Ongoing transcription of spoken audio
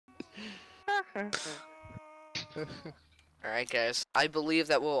Alright, guys. I believe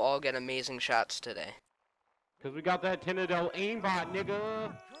that we'll all get amazing shots today. Cause we got that Tinadel aimbot,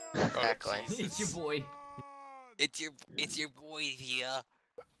 nigga. Exactly. It's your boy. It's your boy here,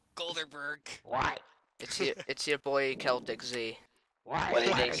 Golderberg. What? It's your boy Celtic Z. What? What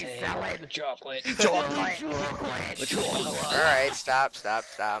did they say? Chocolate. Alright, stop.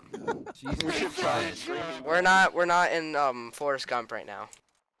 Jesus Christ. We're not in Forrest Gump right now.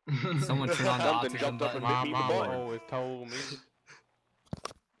 Someone turn on the Something autism jumped up and button. bit me My in the mama butt. always told me.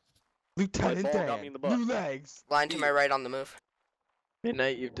 Lieutenant ball got me in the butt. new legs. Line to my right on the move.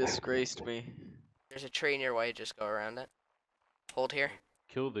 Midnight, you've disgraced me. There's a tree near where you just go around it. Hold here.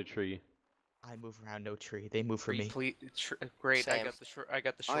 Kill the tree. I move around no tree. They move for me. Great, Same. I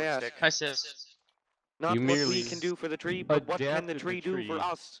got the short yes. stick. Hi, sis. Not You what we merely can do for the tree, but what can the adapted tree do for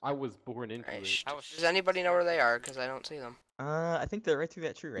us? I was born into Alright, it. does anybody know where they are? Because I don't see them. I think they're right through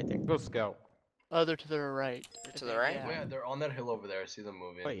that tree right there. Go scout. They're to the right. They're to the right? Yeah. Oh yeah, they're on that hill over there. I see them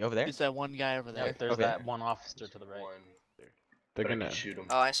moving. Wait, over there? There's that one guy over there. There's Okay. that one officer to the right. One. They're But I gonna can shoot him.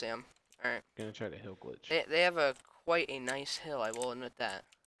 Oh, I see them. Alright. try to hill glitch. They have quite a nice hill, I will admit that.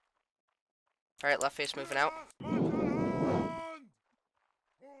 Alright, left face moving out.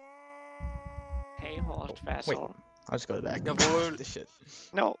 Hey, hold fast. Wait. I'll just go back. Jawohl. This shit.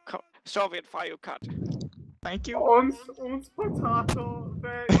 No, Soviet fire cut. Thank you. Uns Potato,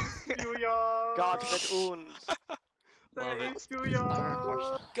 thanks you, ja. Gott mit uns. Thanks you,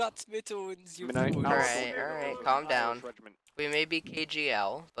 ja. Gott mit uns, you Midnight. fools. Alright, calm down. Regiment. We may be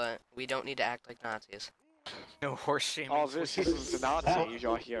KGL, but we don't need to act like Nazis. No horse shaming. Oh, Oh, this is the Nazi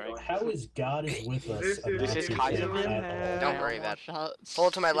you're hearing. How is God is with us? This is Kaiserman. Don't worry about it.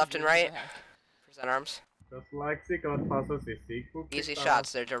 Hold to my left and right. Present arms. Just like the Godfather, the sequel. Easy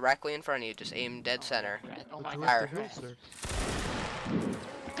shots, they're directly in front of you, just aim dead center. Oh my Fire.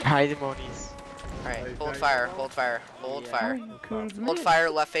 Hi, demonies. Alright, hold fire, hold fire, hold fire. Hold fire,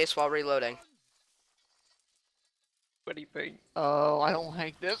 left face while reloading. What do you think? Oh, I don't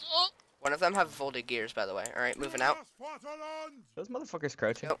like this. Oh. One of them have folded gears, by the way. Alright, moving out. Those motherfuckers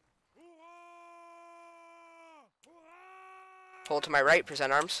crouching. Yep. Hold to my right,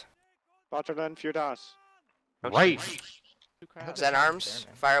 present arms. Vaterland für das. Right. Present arms,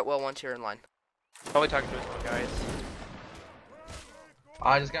 fire at will once you're in line. Probably talking to his own guys.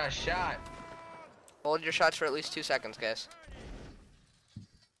 I just got shot. Hold your shots for at least 2 seconds, guys.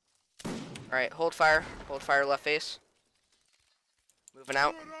 Alright, hold fire left face. Moving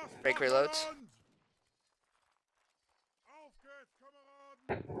out, break reloads.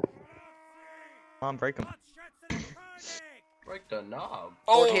 Come on, break them. Break the knob.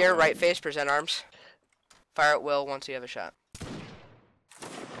 Hold here, right face, present arms. Fire at will once you have a shot.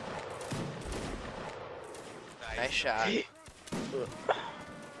 Nice shot.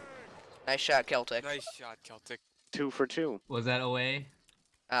 Nice shot, Celtic. Nice shot, Celtic. 2 for 2. Was that OA?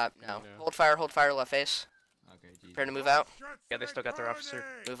 No. No. Hold fire left face. Okay, geez. Prepare to move out. Yeah, they still got their officer.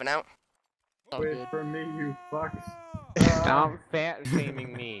 Moving out. Wait for me, you fucks. Stop fat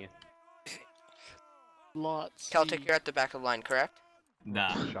shaming me. Lots. Celtic, you're at the back of the line, correct?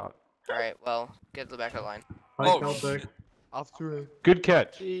 Nah. Shot. Alright, well, get to the back of the line. Hi, Celtic. Officer. Good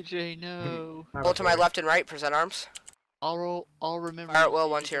catch. DJ, no. Hold to my left and right, present arms. I'll remember. Fire at will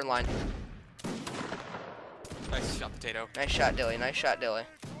once you're in line. Nice shot, Potato. Nice shot, Dilly. Nice shot, Dilly.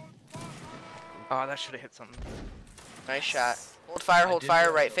 Oh, that should have hit something. Nice shot. Hold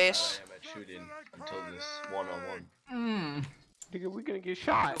fire, right face. I am at shooting until this one-on-one. Nigga, we gonna get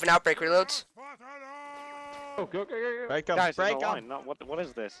shot. Moving out, break reloads. Go. Break them. Guys, Break in the them. line. Not, what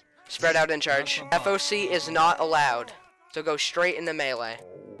is this? Spread out in charge. FOC is not allowed. So go straight into melee.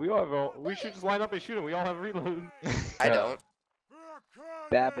 We should just line up and shoot him. We all have reload. I don't.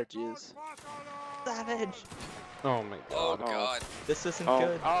 Babbages. Savage. Oh my Oh god. god. This isn't Oh,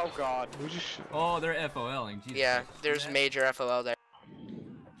 good. oh god. We just Oh, they're FOLing. Jesus Yeah, Christ. there's major FOL there.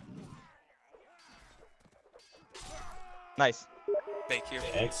 Nice. Thank you.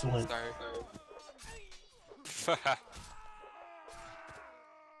 Excellent. Sorry.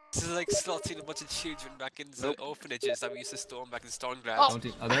 This is like slotting a bunch of children back in the orphanages that we used to storm back in Stonegrass. Don't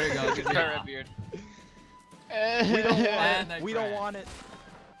you- oh, there you go. Good job. Beard. We don't want And I it. We don't crashed. want it.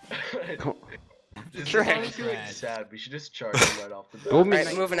 This Sure. is honestly like Trash. sad. We should just charge him right off the bat.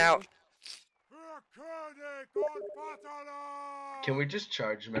 Alright, moving out. Can we just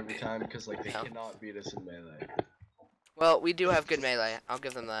charge him every time? Because like they No. cannot beat us in melee. Well, we do have good melee. I'll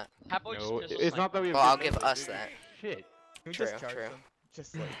give them that. no. It's not that we have. Well, I'll good give melee, us dude. that. Shit. Can we True, just charge true. them?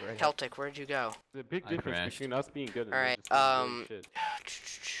 Just like right. Celtic, where'd you go? The big I difference crashed. between us being good and Alright, them just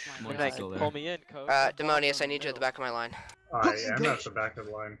being Monkey's still there. Pull me in, coach. Demonius, I need you at the back of my line. I am at the back of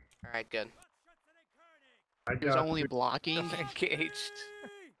the line. Alright, good. I He was got only you. blocking. Engaged.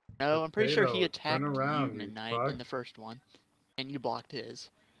 No, I'm pretty sure he Potato, attacked turn around, you, you Midnight, fuck. in the first one, and you blocked his.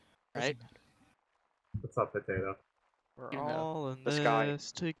 Right? What's up, Potato? We're You know. all in The sky.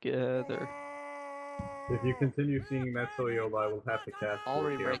 this together. If you continue seeing that Soyola, I will have to cast you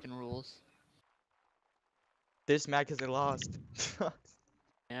Already here. breaking rules. This mad because they lost.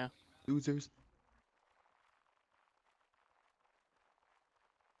 Yeah. Losers.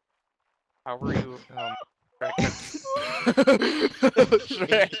 How are you?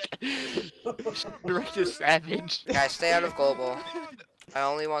 Shrek. Shrek is savage. Guys, stay out of global. I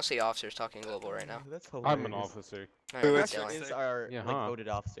only want to see officers talking global right now. That's hilarious. I'm an officer. No, you're not, That's Dylan. Is our Yeah, like huh. voted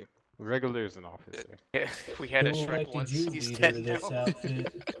officer. Regular's an officer. Yeah, we had a Who Shrek elected once. you He's leader dead of now. this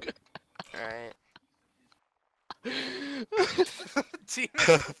outfit? Alright.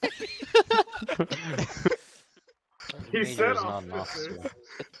 He said officer.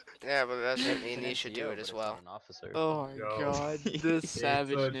 Yeah, but that doesn't mean you should do it as well. Oh my Yo. god, this It's a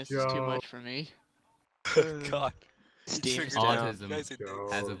savageness is too joke. much for me. God. Steam Triggered down. down. Autism Guys, Yo.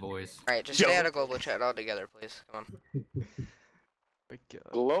 has a voice. Alright, just stay out of global chat altogether, please. Come on. My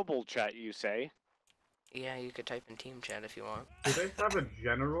god. Global chat, you say? Yeah, you could type in team chat if you want. Do they have a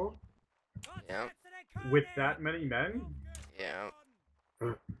general Yeah, with that many men? yeah.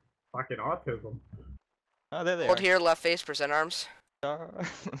 Fucking autism. Oh, there they Hold are. here, left face, present arms. Fire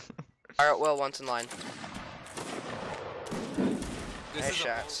at will once in line. This Nice is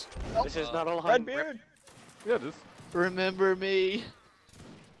shots. This is not a line. Redbeard. Yeah, this. Remember me.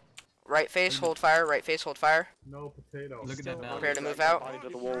 Right face, hold fire. Right face, hold fire. No potato. Look at that balance. Prepare to move out. Body to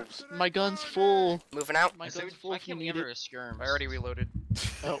the wolves. My gun's full. Moving out. My gun's full if you need it. I already reloaded.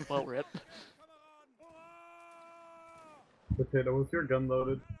 Oh, well, rip. Potato, was your gun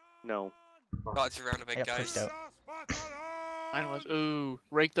loaded? No. God's around a I bit, got guys. pushed out. Mine was, ooh,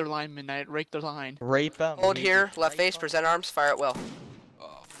 rake their line, Midnight, rake their line. Rape them. Hold here, left face, present arms. Fire at will.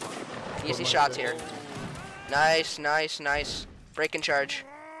 Oh, fuck. Easy shots here. Nice, nice, nice. Break and charge.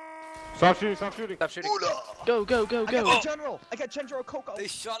 Stop shooting, stop shooting. Stop shooting. Go, go, go, I go. got General. I got General Coco. They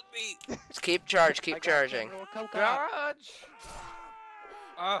shot me. Just keep charge, keep charging. Garage!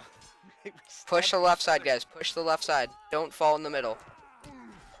 Ah. Push the left side, guys. Push the left side. Don't fall in the middle.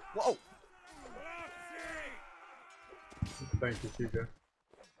 Whoa. Thank you, CJ. I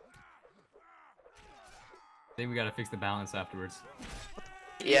think we gotta fix the balance afterwards.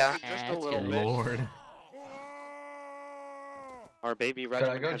 Yeah. Just a That's little good. bit. Lord. Our baby Could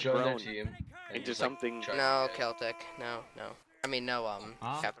I regiment go has join their grown team? into something. No, Celtic. No, no. I mean, no,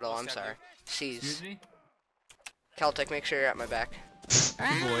 Huh? capital. I'm What's sorry. Excuse C's. me? Celtic, make sure you're at my back.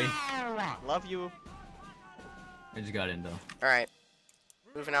 Good boy. Love you. I just got in though. Alright.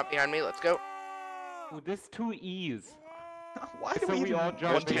 Moving out behind me, let's go. Ooh, this 2 E's. Why So do we we even all want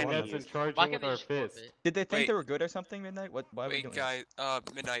jump to in one of nets and these? charge in with our fists. Did they think Wait. they were good or something, Midnight? What? Why are we Wait, doing guys.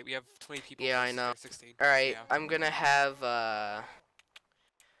 Midnight. We have 20 people. Yeah, I versus know. their 16. Alright, Yeah. I'm gonna have,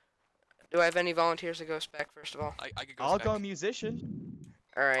 do I have any volunteers to go spec, first of all? I could go. I'll spec. go musician.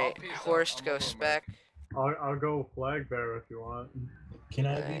 Alright, peace out. Horst, I'm go gonna go spec. I'll go flag bearer if you want. Can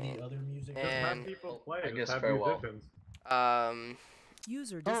I be the other music? Just have And, people play. I Just guess have farewell. musicians.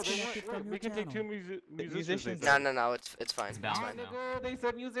 User Oh, disconnected from we your can take two channel. musicians. musicians. no, it's fine. It's It's balanced fine. now. They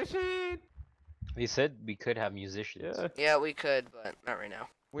said musician. They said we could have musicians. Yeah. Yeah, we could, but not right now.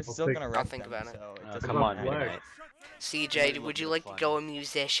 We're I'll still take- gonna I'll wreck think them, about it. so Oh, doesn't come on, matter. Midnight. CJ, would you like to go a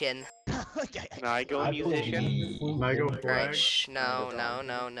musician? Can I go I musician? believe Can I go Alright, flag? shh, no.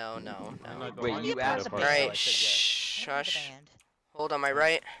 Wait, you asked me. Alright, shh, shush. Hold on my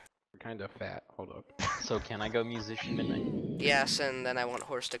right. We're kind of fat. Hold up. So can I go musician Midnight? Yes, and then I want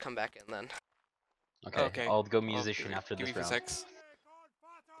Horst to come back in then. Okay, Okay. I'll go Oh, musician give me- after give this me round. 6.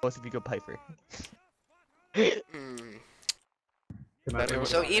 Both of you go Piper. Hmm. Can I go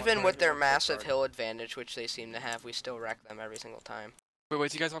So flag? even with their massive hill advantage, which they seem to have, we still wreck them every single time.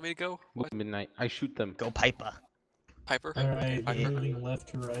 Wait, do you guys want me to go? What? Midnight. I shoot them. Go Piper. Piper? Alright, Piper? moving left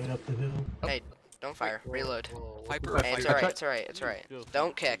to right up the hill. Hey, don't fire. Reload. Piper or Hey, it's Piper? alright, it's alright, it's alright.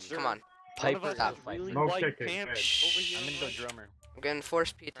 Don't kick, come on. Piper. Stop. Piper. No kicking. Hey. I'm gonna go drummer. I'm getting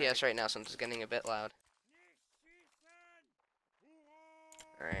forced PTS right now since it's getting a bit loud.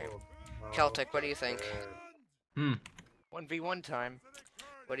 Alright. Oh, Celtic, what do you think? Hmm. 1v1 time.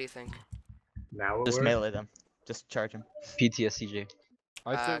 What do you think? Now it Just works. melee them. Just charge them. PTSCJ.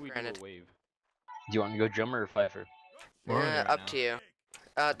 I'd say we granted. do a wave. Do you want to go drummer or Pfeiffer? Where are they right up now? to you.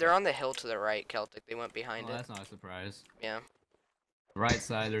 They're on the hill to the right, Celtic. They went behind Oh, it. that's not a surprise. Yeah. Right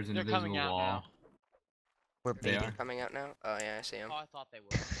side, there's an They're coming invisible out wall. now. We're They baiting. are. Coming out now? Oh yeah, I see them. I thought they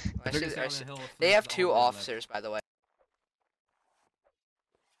would. I They're see, just I on the see. hill They towards have the two wall to the left. officers, by the way.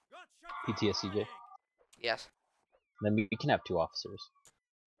 PTSCJ. Yes. Then we can have 2 officers.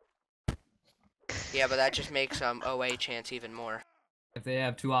 Yeah, but that just makes OA chance even more. If they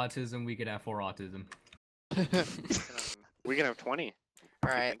have 2 autism, we could have 4 autism. We can have 20. All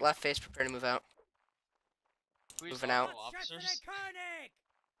right, left face, prepare to move out. Moving out.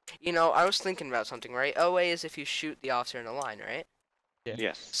 You know, I was thinking about something, right? OA is if you shoot the officer in the line, right? Yeah.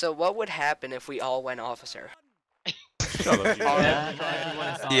 Yes. So what would happen if we all went officer? Shut up,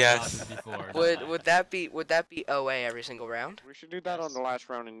 you Yes. Would that be OA every single round? We should do that on the last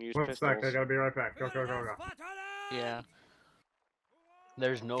round and use One pistols. sec, I gotta be right back. Go, go, go, go. Yeah.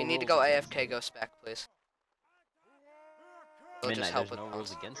 There's no If you need to rules go against AFK, it. go spec, please. It'll Midnight, just help there's with no rules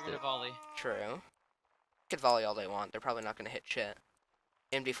bombs. against it. True. Could volley all they want. They're probably not gonna hit shit.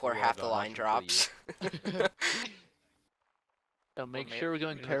 And before We half all the got line watch and drops. So make Well, sure we're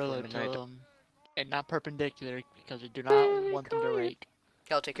going maybe parallel midnight. to them, and not perpendicular, because we do not want them to rake.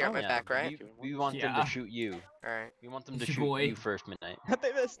 Kel, take care of my Yeah, back, right? We want them Yeah. to shoot you. Alright. We want them to Your shoot boy. you first, Midnight.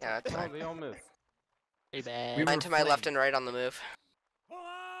 They missed. Yeah, that's Oh, fine. they all missed. Hey, bad. We Line were to my left flanked. and right on the move.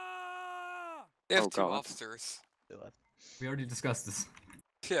 They have Oh, 2 God. officers. They left. We already discussed this.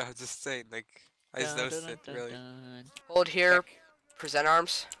 Yeah, I was just saying, like, I just noticed it, really. Hold here. Present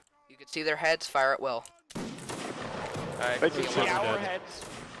arms. You can see their heads. Fire at will. They can Feel see like our we're dead. heads.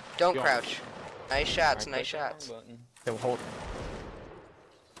 Don't Go. crouch. Nice shots. Nice shots. So hold.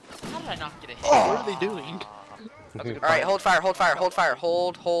 How did I not get a hit? Oh. What are they doing? All right. Hold fire. Hold fire. Hold fire.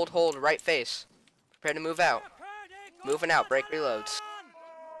 Hold. Right face. Prepare to move out. Moving out. Break reloads.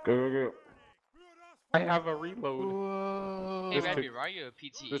 Go, go, go. I have a reload. Whoa. Hey, Redbeard, why are you a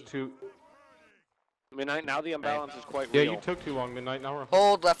PT? There's 2. Midnight, now the imbalance is quite Yeah, real. you took too long, Midnight. Now we're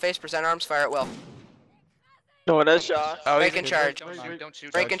Hold. Left face. Present arms. Fire at will. No one has shot. Break and charge. Don't shoot, don't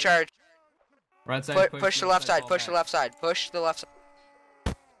shoot. Break and charge. Right side. Push the left side. fall Push the back. left side. Push the left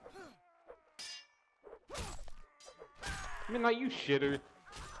side. Midnight, you shitter.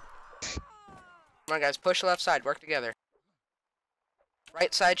 Come on, guys. Push the left side. Work together.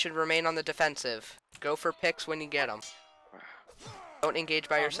 Right side should remain on the defensive. Go for picks when you get them. Don't engage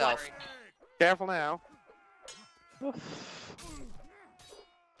by yourself. Careful now.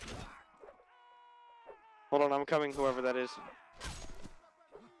 Hold on, I'm coming, whoever that is.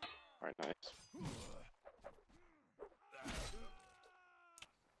 Alright, nice.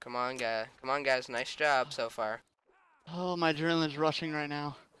 Come on, guys. Come on, guys. Nice job so far. Oh, my adrenaline's rushing right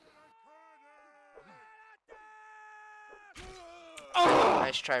now.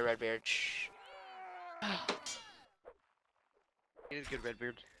 Nice try, Redbeard. Shh. It is good,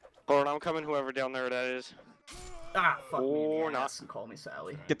 Redbeard. Hold on, I'm coming, whoever down there that is. Ah, fuck me in Or the not. ass and call me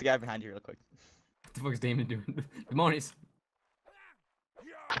Sally. Get the guy behind you real quick. What the fuck is Damon doing? Demonies.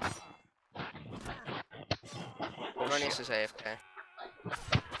 Ronius is AFK.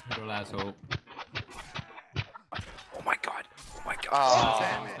 Your last hope. Oh my god. Oh my god. Oh.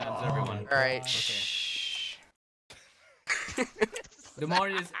 Times everyone. Alright, Okay. shh.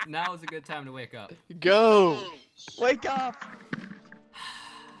 Demonius, now is a good time to wake up. Go! Wake up!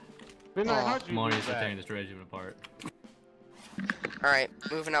 Midnight, how'd you Demonius do is that? tearing this regiment apart. Alright,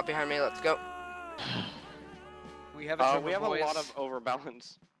 moving up behind me. Let's go. We have a We have a lot of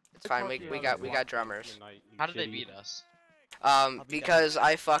overbalance. It's fine. We got drummers. Midnight, you How did they shitty. beat us? Because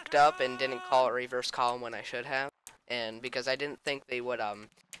I fucked up and didn't call a reverse column when I should have, and because I didn't think they would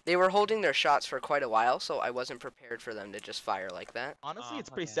they were holding their shots for quite a while, so I wasn't prepared for them to just fire like that. Honestly, it's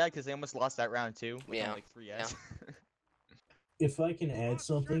pretty sad because they almost lost that round too. With Yeah. only, like 3 S. If I can add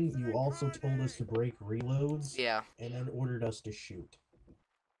something, you also told us to break reloads. Yeah. And then ordered us to shoot.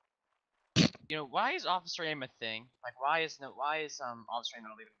 You know, why is officer aim a thing? Like, why is officer aim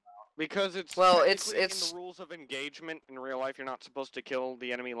not leaving? Because it's Well, technically it's- in the rules of engagement in real life. You're not supposed to kill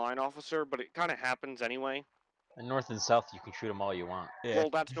the enemy line officer, but it kind of happens anyway. In north and south, you can shoot them all you want. Yeah. Well,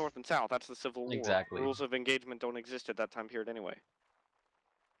 that's North and South. That's the Civil War. Exactly. Rules of engagement don't exist at that time period anyway.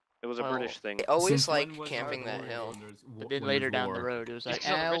 It was a Well, British thing. I always Since when like was camping our that war hill. when there's But then when later there's down war? the road, it was like, Because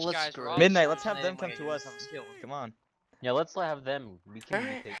all the rich let's guys go. were all Midnight, let's and have then, them come like, to us. some skill. Come on. Yeah, let's have them. We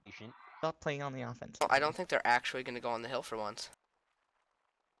can be patient. Stop playing on the offense. I don't think they're actually gonna go on the hill for once.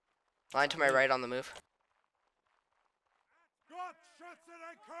 Line to my right on the move.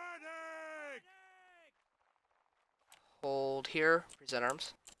 Hold here. Present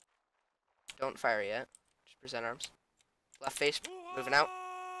arms. Don't fire yet. Just present arms. Left face. Moving out.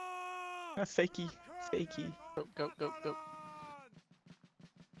 Fakey. Fakey. Go.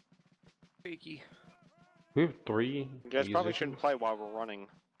 Freaky. We have 3. You guys probably musicians. shouldn't play while we're running.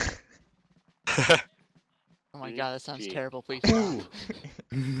 Oh my god, that sounds Gee. terrible. Please stop.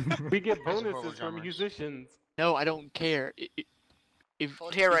 We get horrible bonuses from drummers. musicians. No, I don't care. If,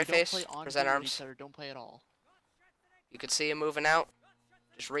 Hold here, if right you don't face. play on Present board arms. each other, don't play at all. You can see him moving out.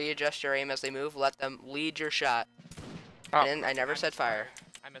 Just readjust your aim as they move. Let them lead your shot. Oh, And I never said fire.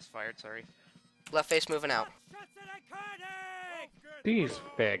 I misfired, sorry. Left face moving out. These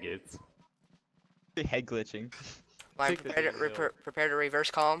faggots. The head glitching. Line Take this prepare in to, the middle. prepare to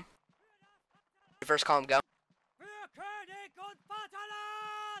reverse column. Reverse column, go.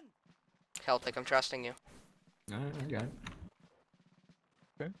 Celtic, I'm trusting you. Alright, I got it.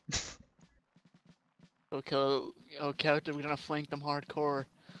 Okay, Captain, we're gonna flank them hardcore.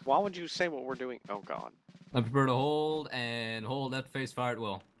 Why would you say what we're doing? Oh god. I prefer to hold and hold left face fire at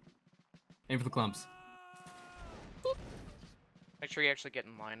will. Aim for the clumps. Make sure you actually get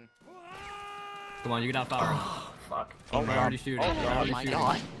in line. Come on, you get out fire. Fuck. Oh, priority shooting. Oh priority my shooting.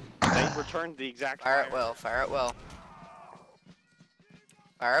 god. They returned the exact Fire at will, fire at will.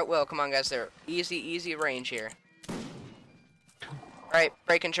 Fire at will, come on guys, they're easy range here. Alright,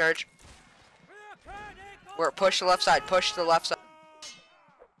 break and charge. We're push the left side, push the left side.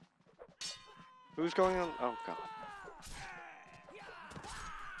 Who's going on? Oh god.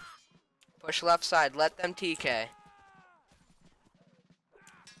 Push left side, let them TK.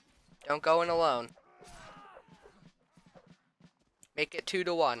 Don't go in alone. Make it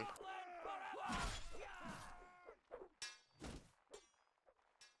 2-1.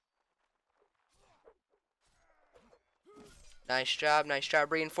 Nice job, nice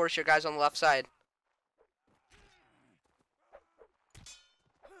job. Reinforce your guys on the left side.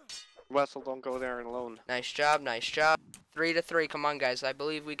 Wessel, don't go there alone. Nice job, nice job. 3-3, come on guys, I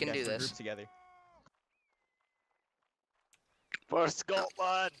believe we can You do guys this. group together. For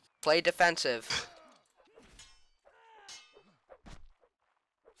Scotland! Play defensive.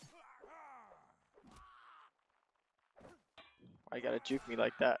 Why you gotta juke me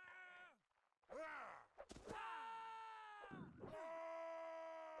like that?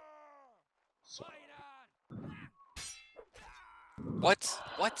 What?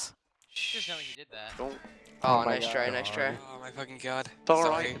 What? Just knowing you did that. Don't. Oh, my nice God. try, nice try. Oh my fucking god. It's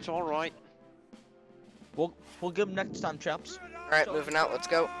alright, Sorry. it's alright. We'll give them next time, chaps. Alright, moving out, let's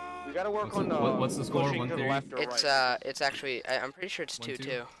go. We gotta work What's on the- the what's the score? pushing to the 1-3? left or It's right. it's actually I'm pretty sure it's 2-2.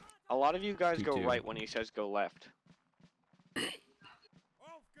 1-2. A lot of you guys go 2-2. right when he says go left.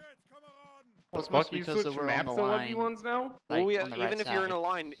 Well, it's Fuck, mostly you because switch we're on maps the to line. 1v1s now? Well, Like, on the even right if you're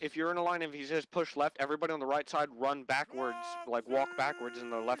in side. a line, if he says push left, everybody on the right side run backwards, like walk backwards,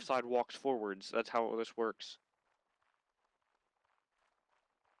 and the left side walks forwards. That's how this works.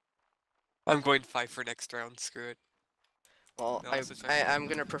 I'm going 5 for next round, screw it. Well, No, it's just- I'm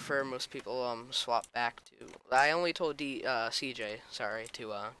gonna prefer most people swap back to. I only told CJ, sorry,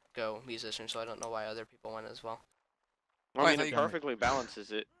 to go musician, so I don't know why other people went as well. I mean, thought it you- perfectly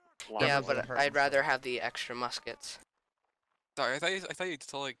balances it. Yeah, Levels but of hurt I'd and rather have the extra muskets. Sorry, I thought you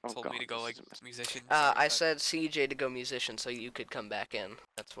told Oh told God, me to go this like is a mess. musician. I said CJ to go musician, so you could come back in.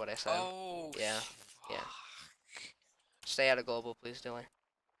 That's what I said. Oh. Yeah, yeah. Stay out of global, please, Dylan.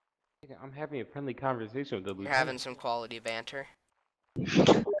 I'm having a friendly conversation with the You're lieutenant. having some quality banter.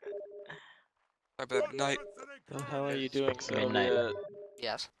 Sorry about night. The hell are you doing, Midnight. Soviet?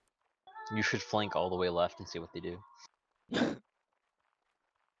 Yes. You should flank all the way left and see what they do.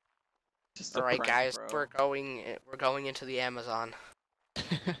 Just a All right, prank, guys, bro. we're going into the Amazon.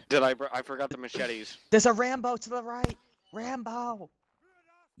 I forgot the machetes. There's a Rambo to the right. Rambo.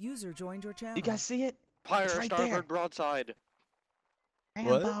 User joined your channel. You guys see it? Fire It's right starboard there. broadside.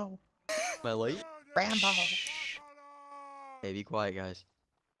 Rambo. My light? Rambo. Hey, be quiet, guys.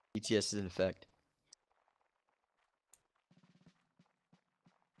 ETS is in effect.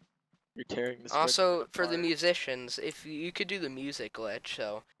 You're tearing this. Also, for the musicians, if you could do the music glitch,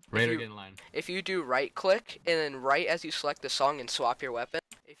 so Raider, you- get in line. if you do right click and then right as you select the song and swap your weapon,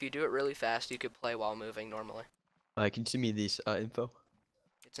 if you do it really fast, you could play while moving normally. Can you send me these info?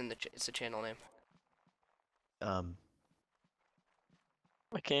 It's in the it's the channel name.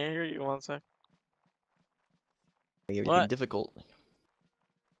 I can't hear you. 1 sec. Make everything What? difficult.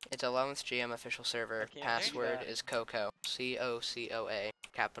 It's 11th GM official server. can't hear Password that. is Coco. COCOA.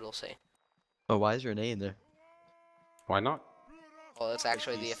 Capital C. Oh, why is there an A in there? Why not? Well, it's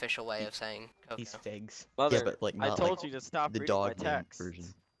actually the official way of saying Coco. These figs. Mother, Yeah, but like I not told like you to stop the reading my dog name text.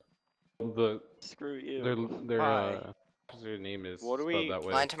 version. The Screw you. their Hi. their name is What do spelled we- that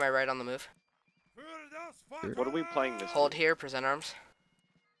way. Line to my right on the move. What are we playing this? Hold here, present arms.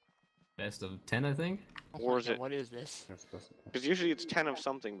 Best of 10, I think. Or is it? What is this? Yes, best of 10. Because usually it's 10 of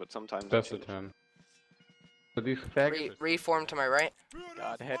something, but sometimes it's Best of 10. But these faggots are Reform to my right.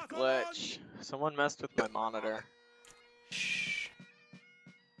 God, head glitch. Someone messed with my monitor. Shh.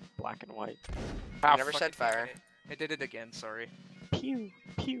 Black and white. I never said fire. I did it again. Sorry. Pew,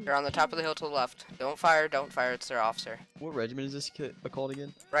 pew. They're on the top of the hill to the left. Don't fire, don't fire, it's their officer. What regiment is this called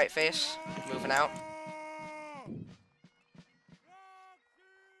again? Right face, moving out.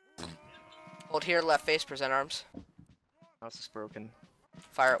 Hold here, left face, present arms. Mouse is broken.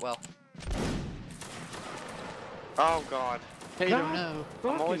 Fire at will. Oh god. Hey, don't know.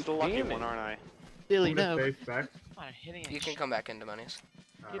 I'm always the lucky one, aren't I? Billy, Hold his no. face back. Come on, hitting You it. can come back into monies.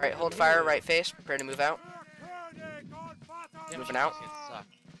 Alright. Right, hold fire, right face, prepare to move out. Damn, Moving shit, out. these guys suck.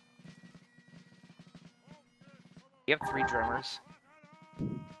 You have 3 drummers.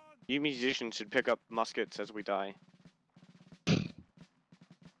 You musicians should pick up muskets as we die.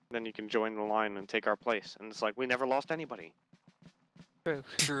 Then you can join the line and take our place. And it's like, we never lost anybody.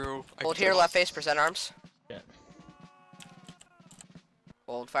 True. Hold here, left face, present arms. Yeah.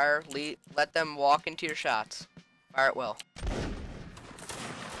 Hold fire, let them walk into your shots. Fire at will.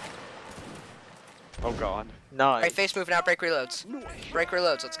 Oh god. Nice. Right face, moving out, break reloads. Break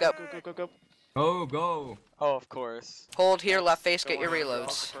reloads, let's go. Go, go, go, go. Go, go. Oh, of course. Hold here, left face, get your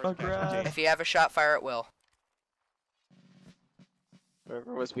reloads. Oh, crap. If you have a shot, fire at will.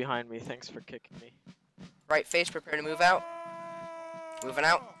 Whoever was behind me, thanks for kicking me. Right face, prepare to move out. Moving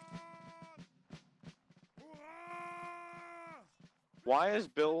out. Why is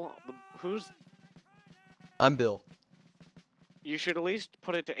Bill... Who's... I'm Bill. You should at least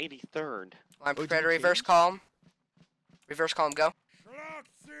put it to 83rd. Line prepare to reverse column. Reverse column, go.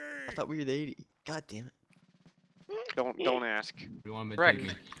 I thought we were the 80. God damn it. Don't ask. You want me to Correct. take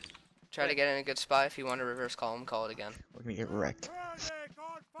me? Try to get in a good spot. If you want to reverse column, call it again. We're gonna get wrecked.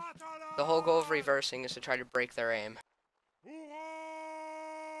 The whole goal of reversing is to try to break their aim.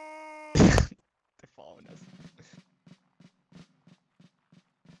 They're following us.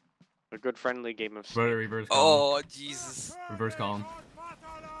 A good friendly game of... Brother, reverse column. Oh, Jesus. Reverse column.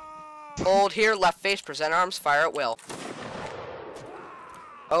 Hold here, left face, present arms, fire at will.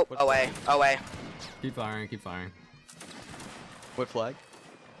 Oh, away, away. Keep firing, keep firing. What flag?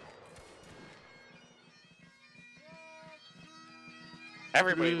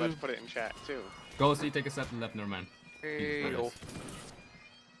 Everybody, let's put it in chat, too. Go, see, take a step to the left, never mind.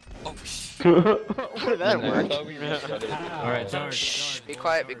 Oh, shit. How did that work? Alright, charge. Shh, be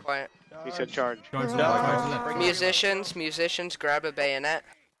quiet, be quiet. He said charge. Charge to the left, charge to the left. Musicians, grab a bayonet.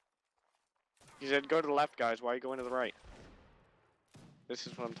 He said go to the left, guys. Why are you going to the right? This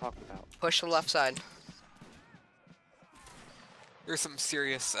is what I'm talking about. Push the left side. There's some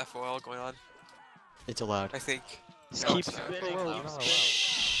serious FOL going on, It's allowed. I think. Just No, keep it's not. spinning.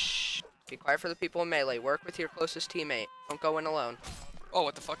 Shh. Be quiet for the people in melee. Work with your closest teammate. Don't go in alone. Oh,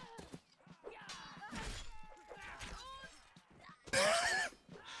 what the fuck?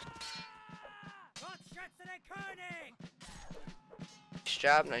 Nice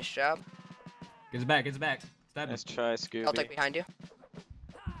job, nice job. Get back, get back. Stab him. Nice try, Scooby. I'll take behind you.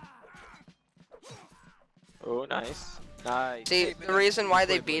 Oh, nice. Nice. See, the reason why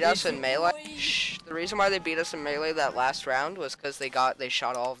they beat us in melee, the reason why they beat us in melee that last round was because they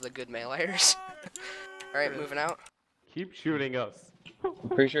shot all of the good meleeers. Alright, moving out. Keep shooting us.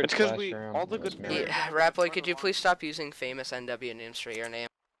 Pretty sure It's because we all the good Yeah, Rapboy, could you please stop using famous NW names for your name?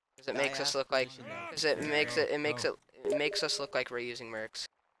 Because it makes us look like, it makes us look like we're using mercs.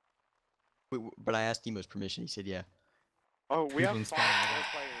 Wait, but I asked Nemo's permission. He said yeah. Oh, we have Cleveland's 5 fine.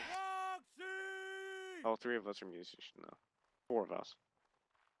 players. Oh, 3 of us are musicians now. 4 of us.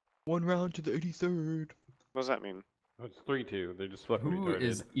 1 round to the 83rd. What does that mean? Oh, it's 3-2. They're just fucking Who retarded.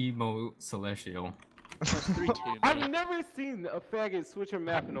 is Emo Celestial? I've never seen a faggot switch a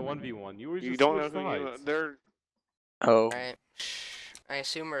map in a 1v1. You were just You don't know switch who sides. they're... Oh. Alright. I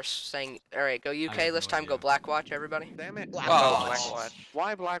assume we're saying, alright, go have UK no this time, go idea. Blackwatch, everybody. Damn it. Oh, Blackwatch.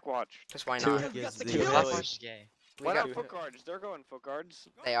 Why Blackwatch? Just why Two not? hits. Blackwatch is gay. Why got- not foot guards? They're going foot guards.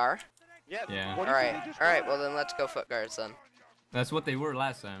 They are? Yeah. Yeah. What do you think Alright, they just alright, did? well then let's go foot guards then. That's what they were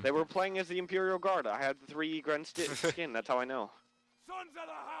last time. They were playing as the Imperial Guard. I had the 3 Gren skin. That's how I know.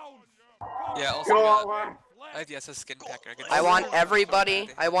 Yeah, also, I have the SS skin packer. I want everybody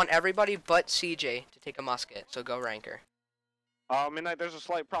but CJ to take a musket, so go ranker. Midnight, there's a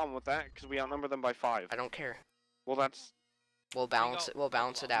slight problem with that, because we outnumber them by 5. I don't care. Well, that's... We'll balance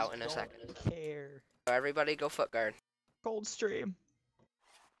it out in a second. Care. So everybody go foot guard. Cold stream.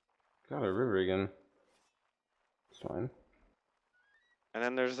 Got a river again. It's fine. And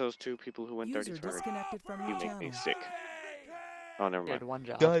then there's those 2 people who went User 33rd. disconnected from You your make channel. me sick. Oh, never mind. Did one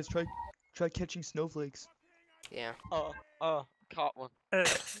job. Guys, try catching snowflakes. Yeah. Caught one.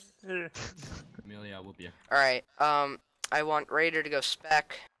 Amelia, I'll whoop you. Alright, I want Raider to go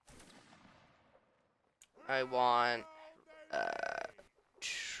spec. I want,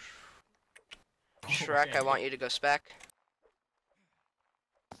 Shrek, I want you to go spec.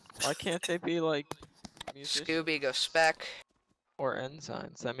 Why can't they be like musicians Scooby, go spec. or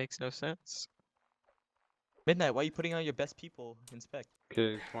ensigns? That makes no sense. Midnight, why are you putting out your best people in spec?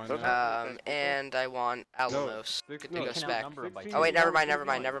 Okay, why not? And I want Alamos to no, go spec. 16 Oh wait, never mind.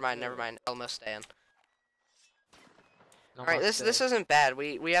 is Alamos stay in. No Alright, more this stay. isn't bad.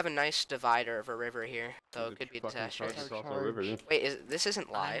 We have a nice divider of a river here, so it could be fucking disastrous. charges off the river. Wait, this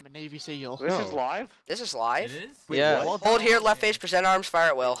isn't live? I'm a Navy SEAL. This is live? This is live? It is? Yeah. Hold here, left face, present arms, fire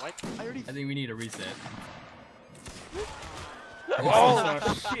at will. I think we need a reset. Oh,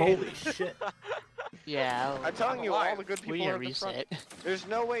 holy shit. Yeah. I'm telling you, all the good people we are need a at the front. reset. There's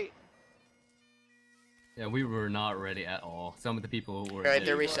no way. Yeah, we were not ready at all. Some of the people were. Alright, dead.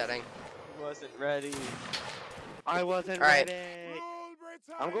 they're resetting. Wasn't ready. I wasn't Alright. ready.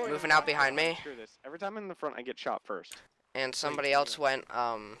 I'm going Moving out behind me. Screw this. Every time I'm in the front, I get shot first. And somebody else went,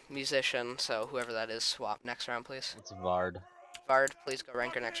 musician, so whoever that is, swap next round, please. It's Vard. Vard, please go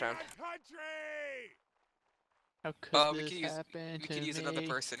ranker next round. How could We this can use happen we to can use me? another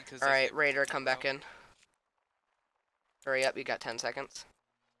person because. Alright, Raider, come back in. Hurry up, you got 10 seconds.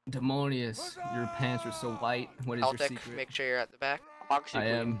 Demonius, your pants are so white. What is your Celtic, secret? make sure you're at the back. I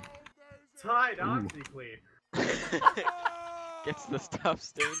am. Tied Ooh. OxyClean. Gets the stuff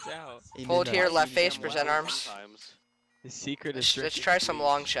stains out. Hey, Hold Midnight, here, why left you face, got present one? arms. Sometimes. The secret is Let's drinking try some bleach.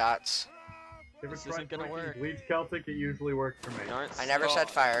 long shots. If This it's isn't gonna work. Bleach Celtic, it usually works for me. Darn I never said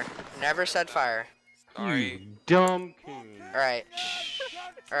fire. Never said fire. Sorry. Dumb coon. Alright.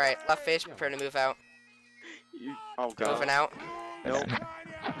 Alright, left face, prepare to move out. Oh god. Moving out. Nope.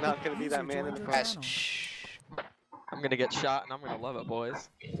 Not gonna be that man in the front. Guys, shh. I'm gonna get shot and I'm gonna love it, boys.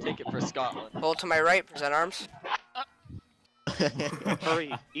 Take it for Scotland. Hold to my right, present arms.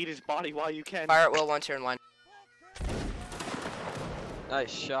 Hurry, eat his body while you can. Fire at will once you're in line.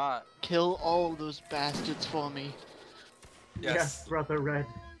 Nice shot. Kill all of those bastards for me. Yes. Brother Red.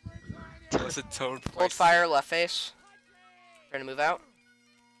 Was a toad Hold fire, left face. Trying to move out.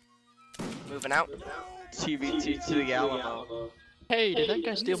 Moving out. TVT to the Alamo. Hey, did that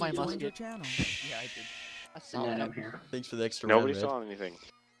guy steal my User joined your musket? channel. Yeah, I did. I saw that. Thanks for the extra Nobody round, Red. saw anything.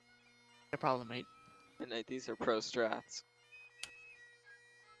 No problem, mate. Midnight, these are pro strats.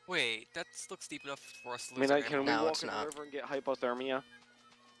 Wait, that looks deep enough for us to lose. Midnight, our can we No, walk it's in the not. river and get hypothermia?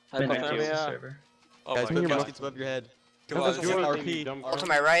 Hypothermia. Oh Guys, my put your god. muskets above your head. Come on, Let's this do is- it, RP. you dumb Hold to fuck.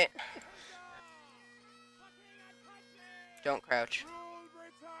 my right. Don't crouch.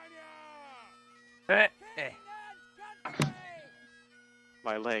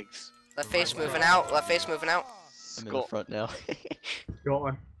 My legs. Left face moving out. Left face moving out. I'm in the front now.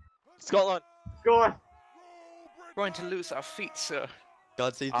 Scotland. Scotland. Scotland. Going to lose our feet, sir.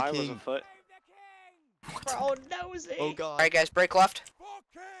 God save the I was king. afoot. Oh, nosy. Oh god. Alright, guys, break left.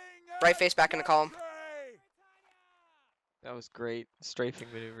 Right face back in the column. That was great. Strafing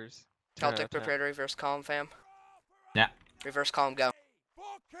maneuvers. 10 out Celtic, of 10. prepare to reverse column, fam. Yeah. Reverse column, go.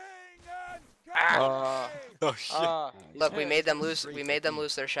 Oh shit. Look, we made them lose. We made them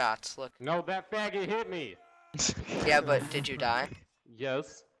lose their shots. Look. No, that faggot hit me. Yeah, but did you die?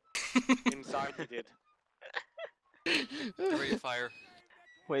 Yes. Inside we did. Ready to fire.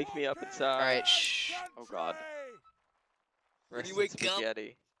 Wake me up inside. Alright, shh. Oh god. Rest you in wake up.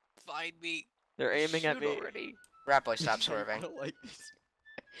 spaghetti. Find me. They're aiming at Shoot me. already. Rat boy, stop I swerving. don't like this.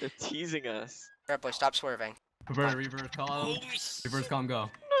 They're teasing us. Rat boy, stop swerving. Prepare to reverse column. Reverse column, go.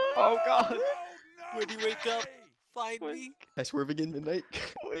 Oh god. When you wake up, find me. I swerve again, Midnight.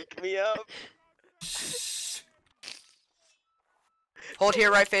 Wake me up. Hold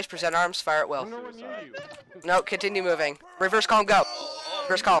here, right face, present arms, fire at will. No one near you. No, continue moving. Reverse column, go.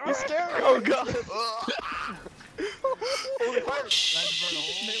 Reverse column. Oh god. Land to burn a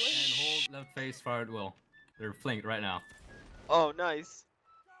hole and hold left face, fire at will. They're flanked right now. Oh, nice.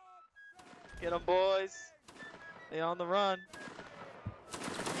 Get 'em, boys. They on the run.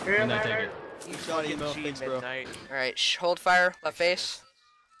 Midnight, take it. You shot emo. Thanks, bro. Midnight. Alright, hold fire, left face.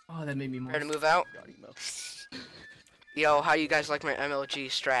 Oh, that made me more. Prepare to move out. Got emo. Yo, how you guys like my MLG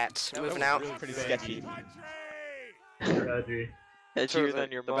strats? Moving out. Pretty sketchy. Reggie. Edgier than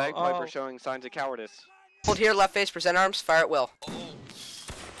your The mom. bagpiper Oh. showing signs of cowardice. Hold here, left face, present arms, fire at will.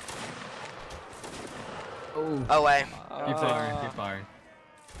 Oh. Away. Keep firing, keep firing.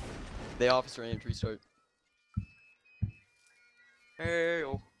 They officer aimed. Restart. Hey.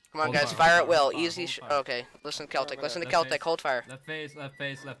 Come on, Hold guys, fire, fire hold at will. fire, Easy. hold fire. Okay, listen to Celtic. Listen to Left Celtic. face. Hold fire. Left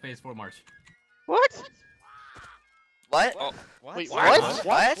face, forward march. What? What? Oh. Wait, What?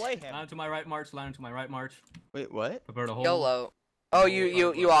 What? Line to my right march, line to my right march. Wait, what? Prepare to hold. YOLO. Oh,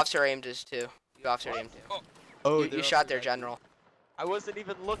 you officer aimed as too. You officer aimed too. Oh, You shot their general. I wasn't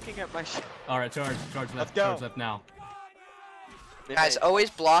even looking at my shit. Alright, charge left, Let's go. charge left now. Guys, always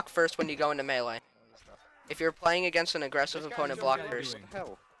block first when you go into melee. If you're playing against an aggressive opponent, block first.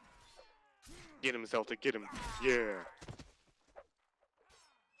 Hell. Get him, Celtic, get him. Yeah.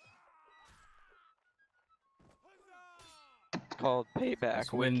 Called payback.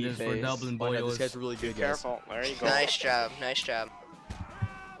 This win Winky is for face. Dublin Oh, no, boys. this guy's really Be good, guys. careful. There you go. Nice job, nice job.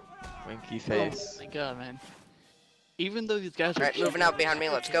 Winky face. Oh my god, man. Even though these guys are Alright, moving out behind me,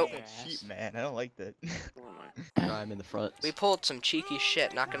 let's go. Sheep, man. I don't like that. I'm in the front. We pulled some cheeky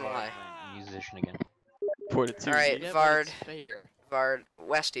shit, not gonna lie. Musician again. Alright, Vard,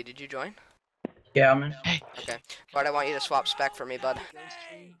 Westy, did you join? Yeah, I'm in. Okay. Vard, I want you to swap spec for me, bud.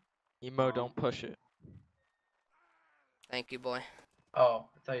 Emo, don't push it. Thank you, boy. Oh,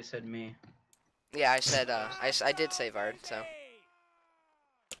 I thought you said me. Yeah, I said, I did say Vard, so.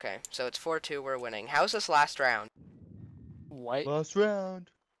 Okay, so it's 4-2, we're winning. How's this last round? What? Last round.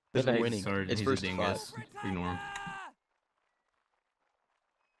 This is Midnight. winning. Sorry, It's he's first a to dingus. Ignore him.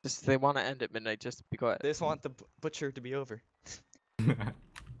 Just they want to end at midnight. Just be quiet. They just want the butcher to be over.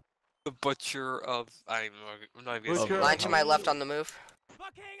 The butcher of I'm not even gonna say Line to my left on the move.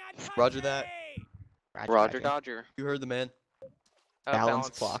 Roger that. Roger Dodger. You heard the man. Balance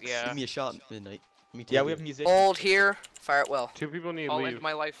clocks. Give me a shot, Midnight. Let me take Yeah, we it. have music. Hold here, fire at will. 2 people need to All leave. into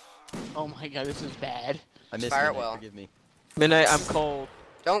my life. Oh my god, this is bad. I missed Fire at Midnight, will. forgive me. Midnight, I'm cold.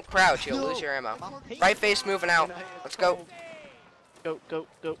 Don't crouch, you'll lose your ammo. Right face moving out. Let's go. Go, go,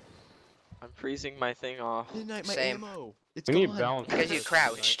 go. I'm freezing my thing off. Midnight, my Same. ammo. It's We need gone. balance. Because you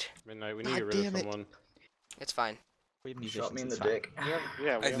crouched. Midnight, we need to God get rid of damn it. someone. It's fine. We have Shot me in musicians, the it's fine. dick.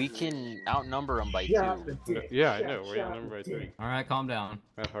 Yeah, We can outnumber them by 2. Yeah, I know. We're number by 3. Alright, calm down.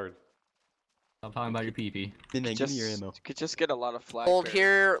 That's hard. Stop talking about your pee-pee. Midnight, give me your Just ammo. could just get a lot of flag. Hold bearers.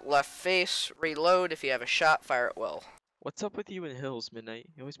 here, left face, reload. If you have a shot, fire at will. What's up with you in hills, Midnight?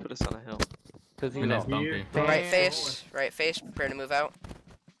 You always put us on a hill. Because you Midnight's know. bumpy. Right face, prepare to move out.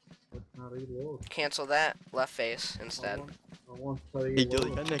 Let's not reload. Cancel that, left face instead. I want to Hey,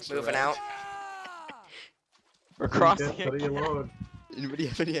 Dilly, that next Moving round. out. We're crossing Put again. your load. Anybody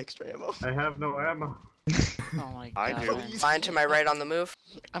have any extra ammo? I have no ammo. Oh my I god. do. man. Line to my right on the move.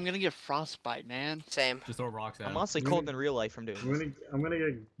 I'm gonna get frostbite, man. Same. Just throw rocks at I'm him. honestly cold in real life from doing this. I'm gonna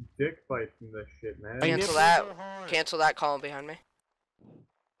get dick bites from this shit, man. Cancel that. Cancel that column behind me.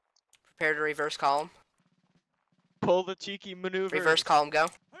 Prepare to reverse column. Pull the cheeky maneuver. Reverse column, go.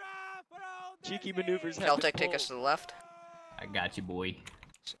 Cheeky maneuvers. have Celtic, been take us to pulled. the left. I got you, boy.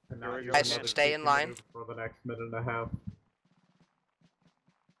 And now you're Guys, another stay in line. for the next minute and a half.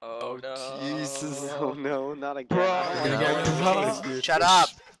 Oh no. Jesus. Oh no, not again. Shut up.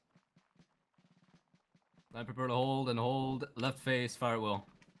 Line prepare to hold and hold. Left face, fire at will.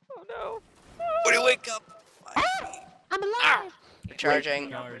 Oh no. When you wake up. I'm alive!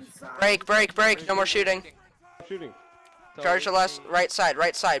 Charging. Charge. Break, break, break. No more shooting. Shooting. Charge the left, right side,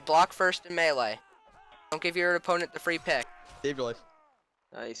 right side. Block first in melee. Don't give your opponent the free pick. Saved your life.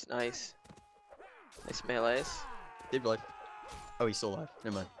 Nice, nice. Nice melees. Saved your life. Oh, he's still alive.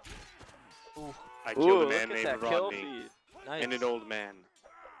 Never mind. I Ooh, killed a look man at named that kill Rodney feed. Nice. and an old man.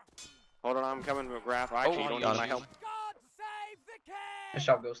 Hold on, I'm coming, McGrath. Actually, you don't got need my him. help. Nice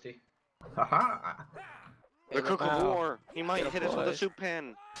job, Ghosty. Haha! The Cook of War. He might hit us with a soup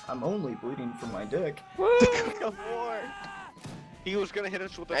pan. I'm only bleeding from my dick. Cook of War. He was gonna hit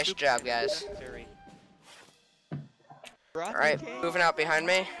us with a Nice soup job, pan. guys. Terry. Alright, moving out behind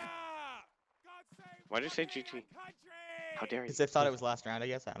me. Why'd you say GG? How dare you? Because I thought it was last round, I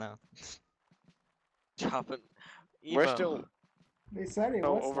guess. I don't know. Chopping. We're Emo. still They said it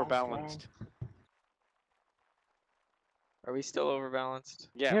overbalanced. Are we still overbalanced?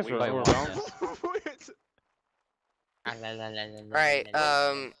 Yeah, Yes, we we're are. overbalanced.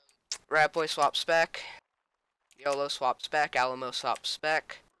 Alright, Rat Boy swap spec. YOLO swap spec. Alamo swap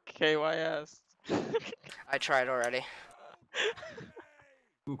spec. KYS. I tried already.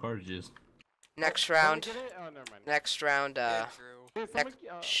 2 cartridges. Next round. Oh, never mind. Next round, Hey, next,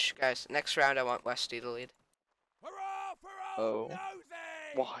 shh, guys, next round I want Westy to lead. Oh.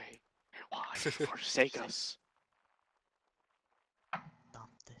 Why? Why? Forsake us. Stop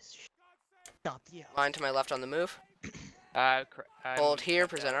this shit. Stop the Line to my left on the move. I'm Hold here,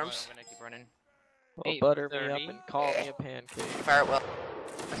 fucked present up, arms. I'm gonna keep running. Well, butter me 8:30. up and call me a pancake. Fire it well.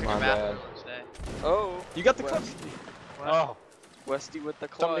 My bad. Today. Oh. You got the clutch. Oh, Westy with the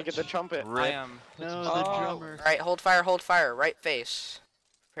clutch. somebody get the trumpet. I am. No, the Oh. drummer. Alright, hold fire, right face.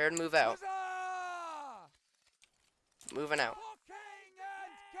 Prepare to move out. Moving out.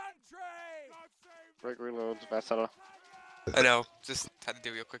 Break reloads, Vasella. I know. Just had to do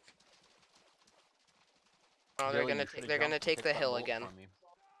it real quick. Oh, they're gonna take the hill again.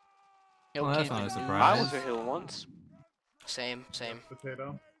 Hill Well, that's camping. not a I surprise. was a hill once. Same.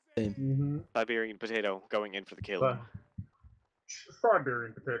 Potato. Same. Mm-hmm. Siberian potato going in for the kill.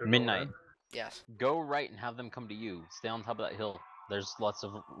 Siberian potato. Midnight. Yes. Go right and have them come to you. Stay on top of that hill. There's lots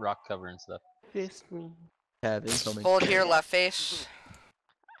of rock cover and stuff. Fist me. Have incoming. Hold here, left face.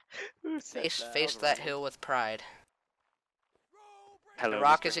 Who said Face that hill with pride. Hello, The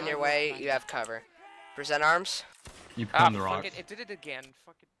rock Mr. is in your way. You have cover. Present arms. You become the rock. Fuck it, it did it again.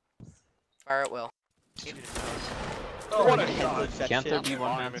 Fuck it. Fire at will. Oh, What a Can't there be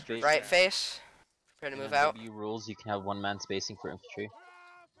one man space? Right face. Prepare to move out. W rules you can have one man spacing for infantry.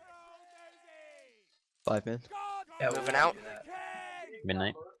 5 man. Yeah, Moving out.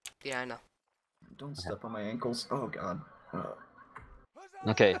 Midnight. Yeah, I know. Don't step on my ankles. Oh god.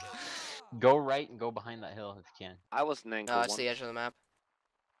 Okay. Go right and go behind that hill if you can. I was an ankle No, it's once. the edge of the map.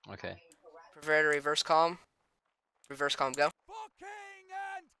 Okay. Prepare to reverse column. Reverse column, go.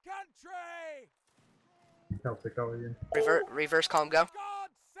 Celtic, how are you? Reverse column, go.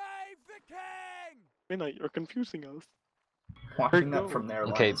 Midnight, you're confusing us. Watching that from their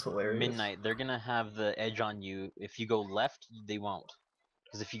line Okay, is hilarious. Midnight. They're gonna have the edge on you. If you go left, they won't.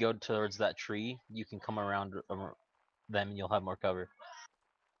 Because if you go towards that tree, you can come around them and you'll have more cover.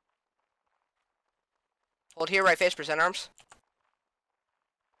 Hold here, right face, present arms.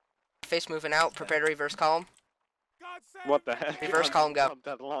 Face moving out, prepare to reverse column. What the heck? Reverse column, go.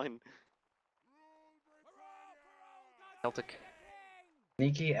 That line. Celtic.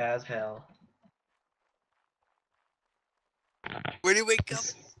 Sneaky as hell. Where do you wake up?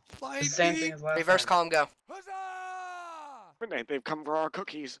 The same thing as last Reverse column, go. Midnight, they've come for our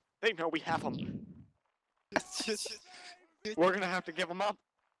cookies. They know we have them. We're gonna have to give them up.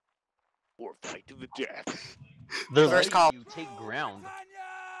 Or fight to the death. They're Reverse letting call. you take ground.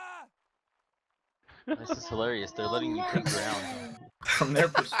 This is hilarious. They're letting you take ground. From their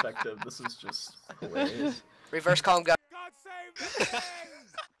perspective, this is just hilarious. Reverse column, go.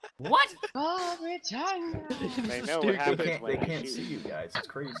 What? Oh, Britannia. They know what They happens can't, when they we can't shoot. see you guys. It's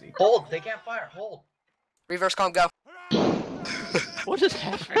crazy. Hold. They can't fire. Hold. Reverse column, go. What is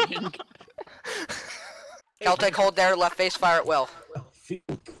happening? Celtic, hold there, left face, fire at will. You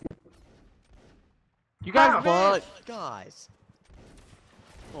guys, What? Guys.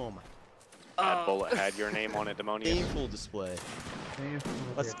 Oh my. That bullet had your name on it, Demonius. Painful display.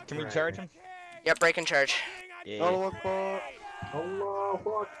 Can we charge him? Yep, break and charge. Yeah.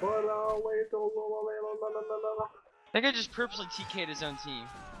 That guy just purposely TK'd his own team.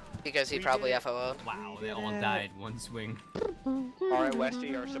 Because he probably FOO'd. Wow, they all died one swing. Alright,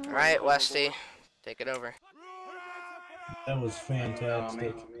 Westy, our support. Alright, Westy. Take it over. That was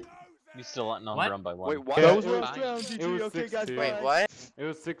fantastic. You still letting on What? run by one. Wait, what? That was was round It was Okay, guys, 6-2. Wait, what? It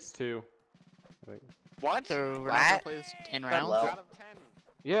was 6-2. What? So we're not What? gonna play this 10 rounds? Hello? Out of 10.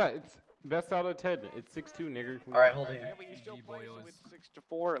 Yeah, it's best out of 10. It's 6-2, nigger. Alright, hold on. Yeah, but you still play, so it's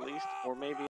 6-4 at least, or maybe